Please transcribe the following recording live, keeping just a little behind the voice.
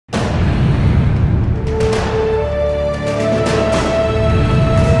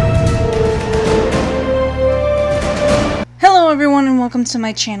welcome to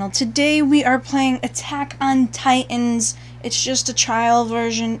my channel. Today we are playing Attack on Titans. It's just a trial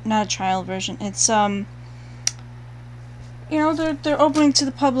version, not a trial version. It's you know, they're opening to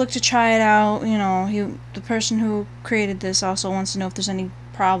the public to try it out. You know, the person who created this also wants to know if there's any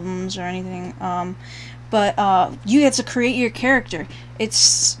problems or anything. But you get to create your character.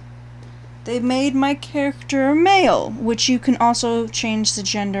 They made my character male, which you can also change the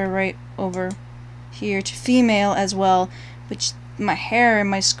gender right over here to female as well. Which my hair and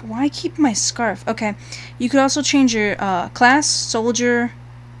my why keep my scarf? Okay, you could also change your class: soldier,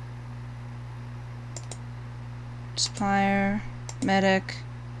 supplier, medic.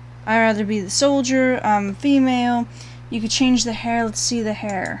 I'd rather be the soldier. I'm female. You could change the hair. Let's see the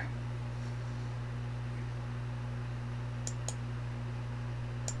hair.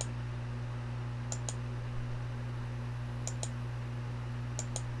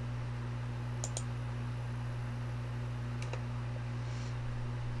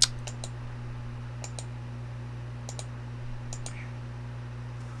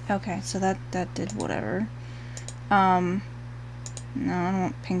 Okay, so that did whatever. No, I don't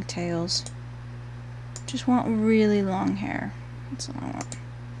want pigtails. Just want really long hair. That's all I want.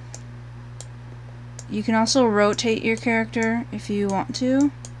 You can also rotate your character if you want to.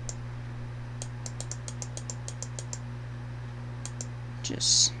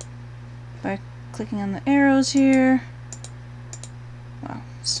 Just by clicking on the arrows here. Wow,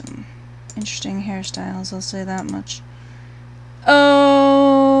 some interesting hairstyles, I'll say that much. Oh,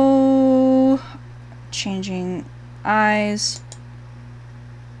 changing eyes.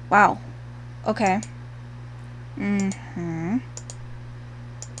 Wow. Okay. You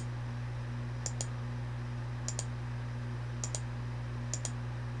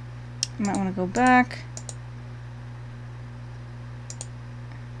might want to go back.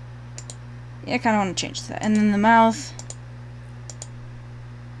 Yeah, I kind of want to change that. And then the mouth.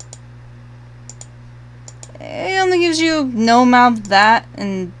 It only gives you no mouth, that,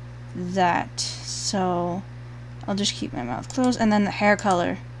 and that. So I'll just keep my mouth closed. And then the hair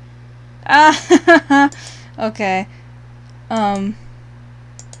color. Ah, okay. I think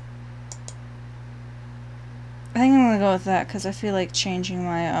I'm gonna go with that because I feel like changing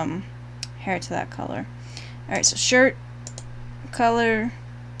my hair to that color. All right, so shirt color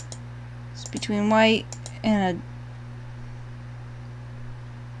is between white and a.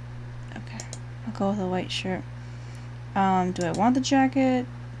 I'll go with a white shirt. Do I want the jacket?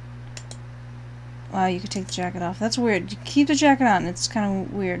 Wow, you could take the jacket off. That's weird. You keep the jacket on. It's kind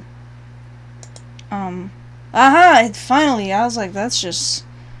of weird. Aha! Finally! I was like, that's just...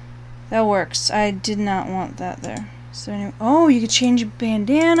 That works. I did not want that there. So anyway, oh, you could change your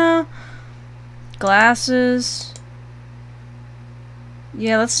bandana. Glasses.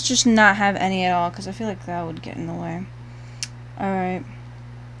 Yeah, let's just not have any at all, because I feel like that would get in the way. Alright.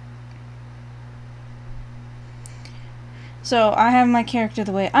 So, I have my character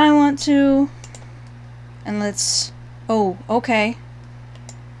the way I want to. And let's... Oh, okay.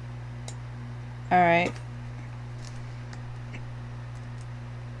 Alright.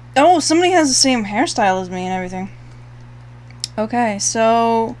 Oh, somebody has the same hairstyle as me and everything. Okay,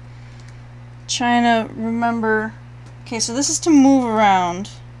 so... Trying to remember... Okay, so this is to move around.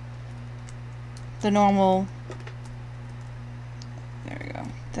 The normal... There we go.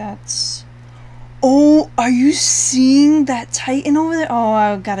 That's... Oh, are you seeing that Titan over there? Oh,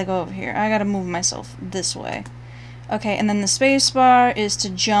 I gotta go over here. I gotta move myself this way. Okay, and then the space bar is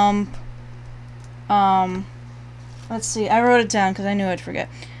to jump. Let's see. I wrote it down because I knew I'd forget.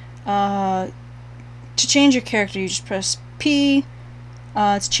 To change your character, you just press P.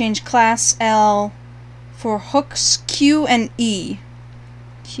 To change class, L. For hooks, Q and E.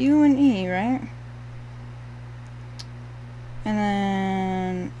 Q and E, right? And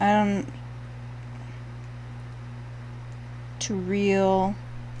then I don't. To reel,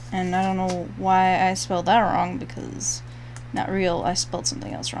 and I don't know why I spelled that wrong, because not real, I spelled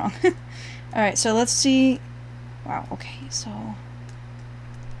something else wrong. Alright, so let's see. Wow, okay, so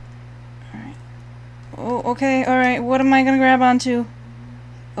alright. Oh, okay, alright, what am I gonna grab onto?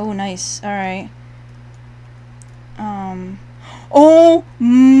 Oh, nice, alright. Oh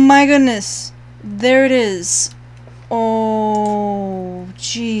my goodness, there it is. Oh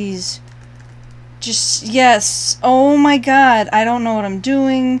jeez. Just, yes. Oh my god. I don't know what I'm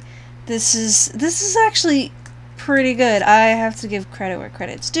doing. This is actually pretty good. I have to give credit where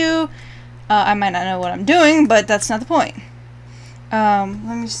credit's due. I might not know what I'm doing, but that's not the point. Let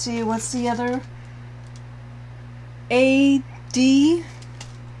me see. What's the other? A, D?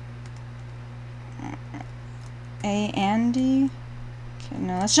 A and D? Okay,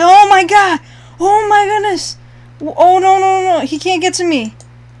 no, that's... Oh my god! Oh my goodness! Oh, no, no, no, he can't get to me.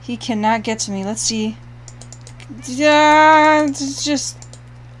 He cannot get to me. Let's see. Yeah, it's just...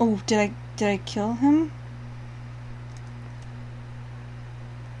 Oh, did I kill him?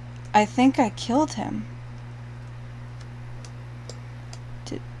 I think I killed him.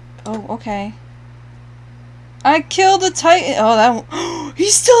 Oh, okay. I killed the Titan. Oh, that one.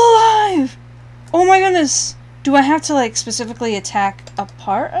 He's still alive! Oh my goodness. Do I have to, like, specifically attack a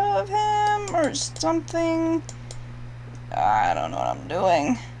part of him or something? I don't know what I'm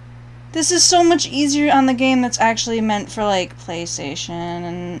doing. This is so much easier on the game that's actually meant for, like, PlayStation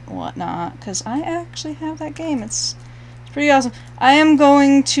and whatnot. Because I actually have that game. It's pretty awesome. I am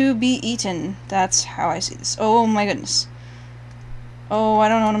going to be eaten. That's how I see this. Oh my goodness. Oh, I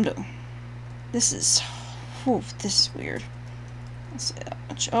don't know what I'm doing. This is... Whew, this is weird. Let's see that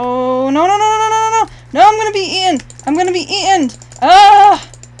much. Oh, no, no, no, no, no, no, no! No, I'm gonna be eaten! I'm gonna be eaten!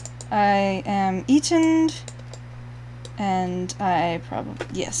 Ah! I am eaten. And I probably...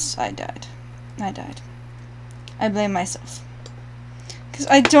 Yes, I died. I died. I blame myself. Because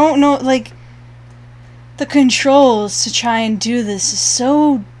I don't know, like... The controls to try and do this is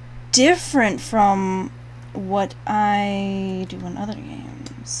so different from what I do in other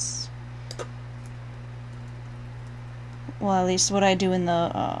games. Well, at least what I do in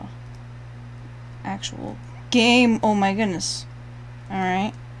the actual game. Oh my goodness.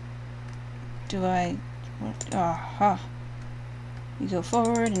 Alright. Do I... What? Huh. You go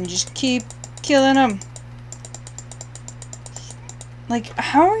forward and you just keep killing them. Like,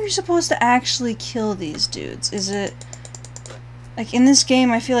 how are you supposed to actually kill these dudes? Is it... Like, in this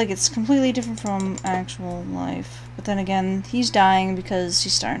game, I feel like it's completely different from actual life. But then again, he's dying because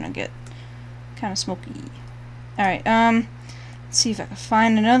he's starting to get kind of smoky. Alright, let's see if I can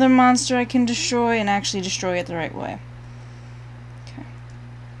find another monster I can destroy and actually destroy it the right way. Okay.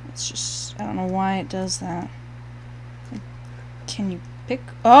 It's just... I don't know why it does that. Can you pick...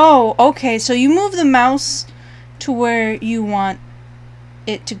 Oh, okay, so you move the mouse to where you want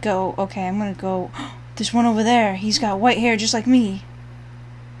it to go. Okay, I'm gonna go... There's one over there. He's got white hair just like me.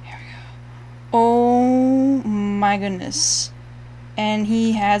 Here we go. Oh my goodness. And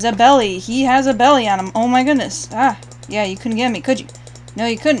he has a belly. He has a belly on him. Oh my goodness. Ah, yeah, you couldn't get me, could you? No,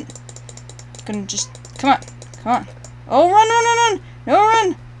 you couldn't. Couldn't just... Come on. Come on. Oh, run, run, run, run! No,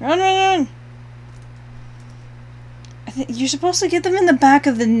 run! Run, run, run! I think you're supposed to get them in the back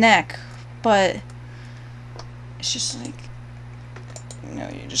of the neck, but... It's just like... No,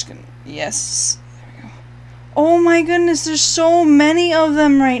 you're just gonna... Yes. Oh my goodness, there's so many of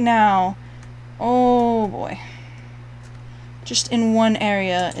them right now. Oh boy. Just in one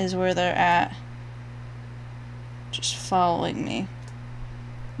area is where they're at. Just following me.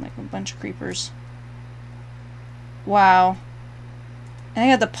 Like a bunch of creepers. Wow. And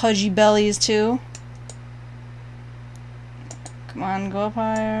I got the pudgy bellies too. Come on, go up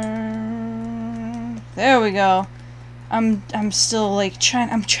higher. There we go. I'm still like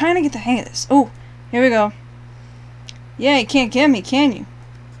I'm trying to get the hang of this. Oh, here we go. Yeah, you can't get me, can you?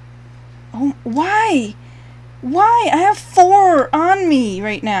 Oh, why? Why? I have 4 on me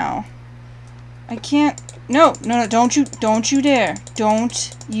right now. I can't... No, no, no, don't you dare.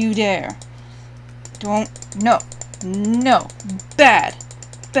 Don't you dare. Don't... No. No. Bad.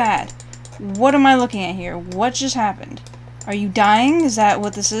 Bad. What am I looking at here? What just happened? Are you dying? Is that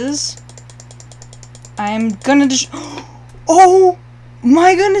what this is? I'm gonna Oh!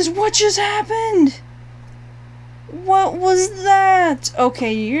 My goodness, what just happened? What was that?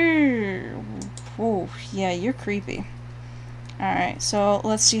 Okay, you're... Oh, yeah, you're creepy. Alright, so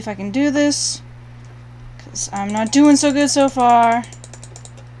let's see if I can do this. Because I'm not doing so good so far.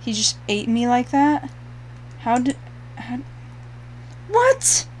 He just ate me like that?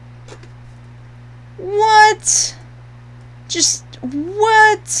 What? What? Just...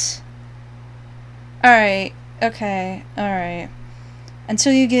 What? Alright, okay, alright.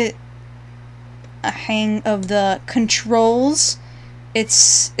 Until you get a hang of the controls,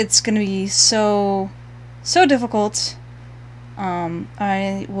 it's gonna be so difficult.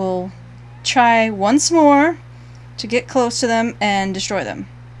 I will try once more to get close to them and destroy them.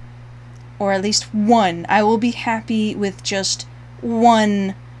 Or at least one. I will be happy with just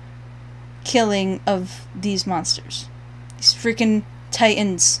one killing of these monsters. These freaking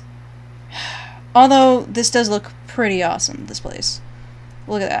titans. Although, this does look pretty awesome, this place.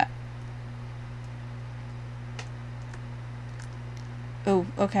 Look at that. Oh,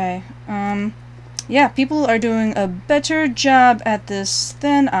 okay. Yeah, people are doing a better job at this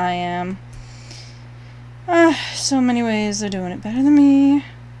than I am. So many ways they're doing it better than me.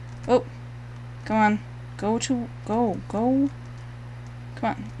 Oh, come on. Go. Come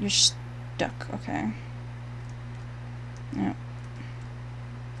on, you're stuck, okay. Yep.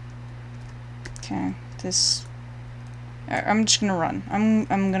 Okay, this... I'm just gonna run. I'm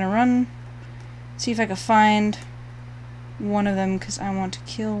gonna run. See if I can find one of them, because I want to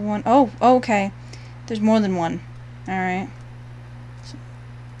kill one. Oh, okay. There's more than one. Alright. So,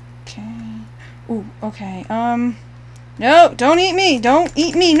 okay. Ooh, okay. No, don't eat me! Don't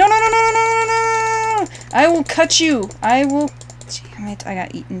eat me! No, no, no, no, no, no, no, no! I will cut you! I will... Damn it, I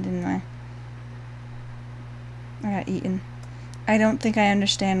got eaten, didn't I? I got eaten. I don't think I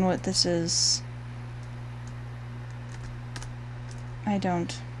understand what this is. I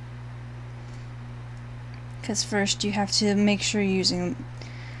don't. Because first you have to make sure you're using...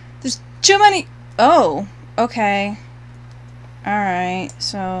 There's too many... Oh, okay. Alright,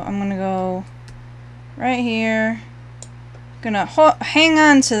 so I'm gonna go right here. Gonna hang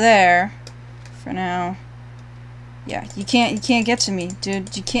on to there for now. Yeah, you can't get to me,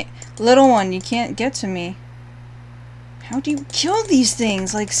 dude. You can't... Little one, you can't get to me. How do you kill these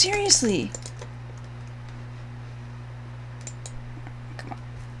things? Like, seriously. Come on.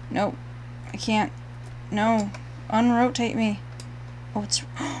 Nope. I can't. No. Unrotate me. Oh, it's...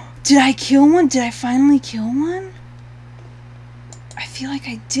 Did I kill one? Did I finally kill one? I feel like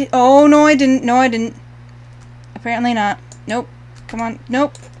I did. Oh, no, I didn't. No, I didn't. Apparently not. Nope. Come on.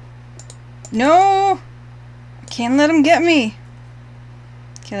 Nope. No! I can't let him get me.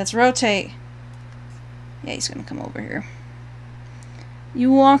 Okay, let's rotate. Yeah, he's gonna come over here.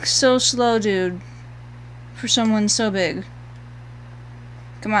 You walk so slow, dude. For someone so big.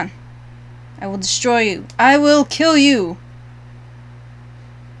 Come on. I will destroy you. I will kill you!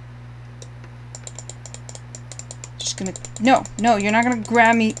 Just gonna... No, no, you're not gonna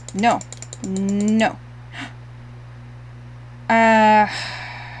grab me. No. No.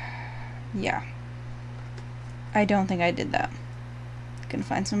 Yeah. I don't think I did that. Gonna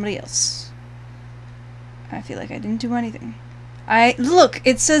find somebody else. I feel like I didn't do anything. Look,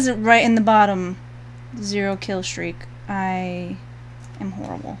 it says it right in the bottom. 0 kill streak. I am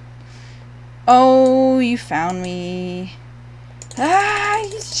horrible. Oh, you found me. Ah,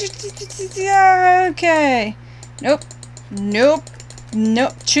 okay. Nope. Nope.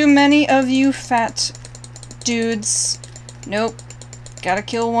 Nope. Too many of you fat dudes. Nope. Gotta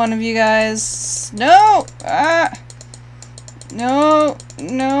kill one of you guys. No! Ah! No.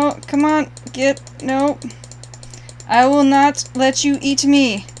 No. Come on. No. I will not let you eat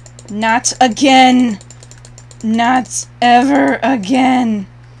me. Not again. Not ever again.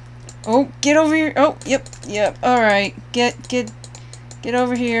 Oh, get over here. Oh, yep. Alright. Get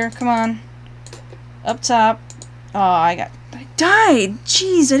over here. Come on. Up top. Oh, I died.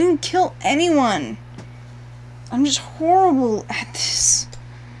 Jeez, I didn't kill anyone. I'm just horrible at this.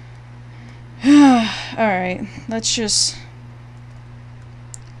 Alright, let's just...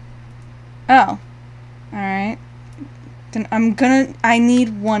 Oh. Alright. Then I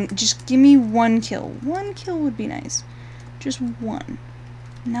need one. Just give me one kill. One kill would be nice. Just one.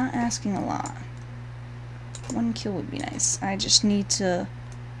 Not asking a lot. One kill would be nice. I just need to...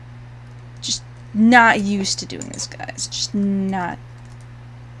 Just not used to doing this, guys. Just not...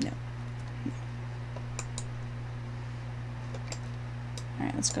 No.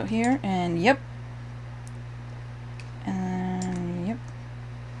 Alright, let's go here, and yep. And yep.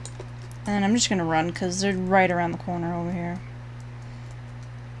 And I'm just gonna run, because they're right around the corner over here.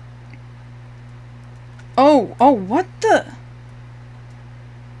 Oh, what the...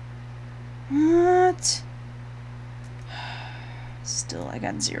 What? Still, I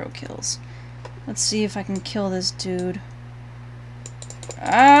got 0 kills. Let's see if I can kill this dude.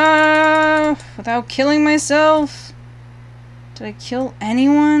 Without killing myself? Did I kill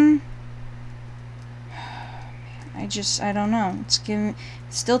anyone? Man, I don't know. It's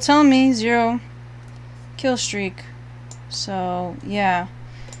still telling me 0 kill streak. So, yeah.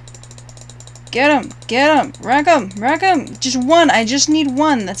 Get him, rack him. Just one, I just need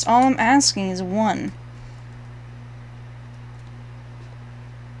one. That's all I'm asking is one.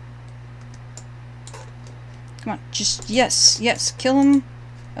 Come on, just, yes, kill him.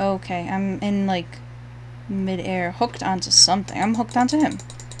 Okay, I'm in, like, mid-air, hooked onto something. I'm hooked onto him.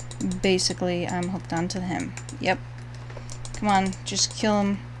 Basically, I'm hooked onto him. Yep. Come on, just kill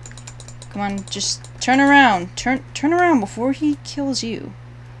him. Come on, just turn around. Turn around before he kills you.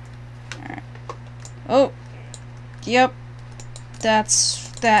 Alright. Oh. Yep. That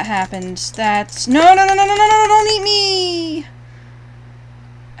happened. No, don't eat me!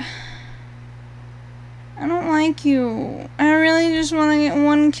 I don't like you. I really just want to get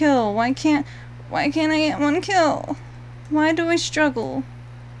one kill. Why can't I get one kill? Why do I struggle?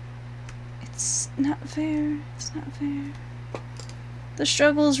 It's not fair. It's not fair. The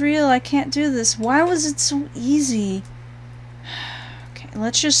struggle is real. I can't do this. Why was it so easy? Alright,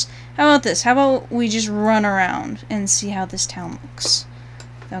 let's just... How about this? How about we just run around and see how this town looks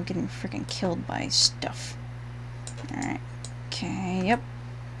without getting freaking killed by stuff. Alright. Okay, yep.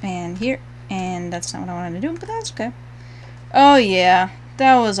 And here. And that's not what I wanted to do, but that's okay. Oh, yeah.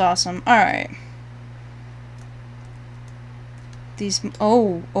 That was awesome. Alright. These...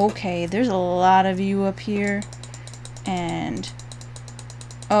 Oh, okay. There's a lot of you up here. And...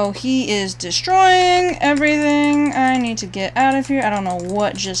 Oh, he is destroying everything. I need to get out of here. I don't know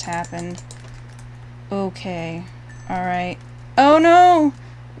what just happened. Okay. Alright. Oh, no!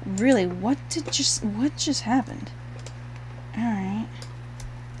 Really, what just happened? Alright.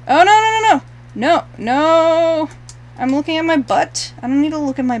 Oh, no, no, no, no! No, no! I'm looking at my butt. I don't need to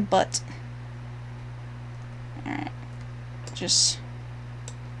look at my butt. Alright. Just...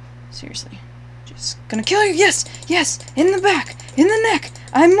 Seriously. Just gonna kill you! Yes! Yes! In the back! In the neck!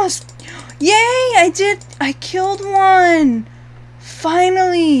 I must... Yay! I did... I killed one!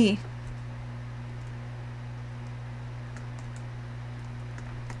 Finally!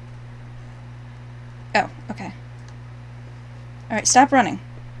 Oh, okay. Alright, stop running.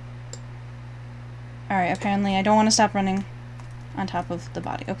 Alright, apparently I don't want to stop running on top of the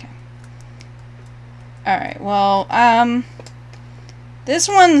body. Okay. Alright, well, this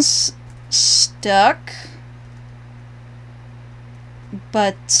one's stuck.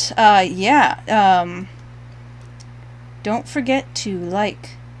 But, yeah, don't forget to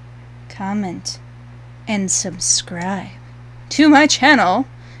like, comment, and subscribe to my channel.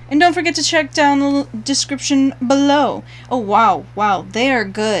 And don't forget to check down the description below. Oh, wow, wow, they are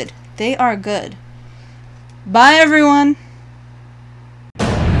good. They are good. Bye, everyone.